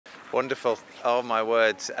Wonderful. Oh my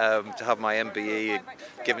word, to have my MBE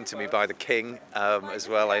given to me by the King as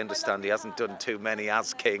well. I understand he hasn't done too many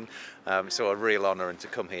as King, so a real honour, and to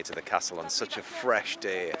come here to the castle on such a fresh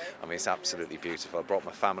day. I mean, it's absolutely beautiful. I brought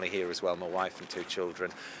my family here as well, my wife and 2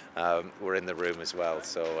 children were in the room as well.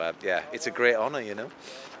 So yeah, it's a great honour, you know.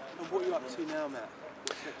 And what are you up to now, Matt?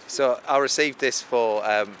 So I received this for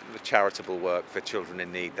charitable work for children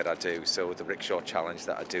in need that I do. So the Rickshaw Challenge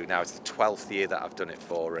that I do now, it's the 12th year that I've done it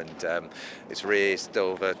for, and it's raised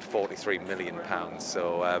over £43 million.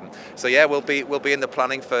 So yeah, we'll be in the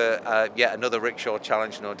planning for yet another Rickshaw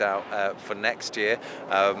Challenge, no doubt, for next year.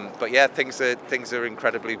 But yeah, things are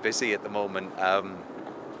incredibly busy at the moment.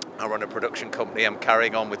 I run a production company. I'm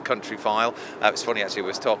carrying on with Countryfile. It's funny actually, I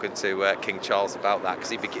was talking to King Charles about that,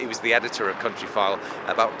 because he was the editor of Countryfile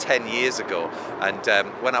about 10 years ago, and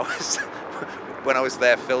when I was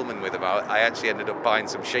there filming with him, I actually ended up buying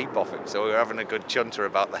some sheep off him. So we were having a good chunter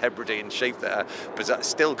about the Hebridean sheep that are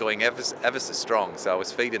still going ever so strong. So I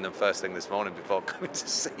was feeding them first thing this morning before coming to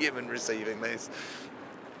see him and receiving this.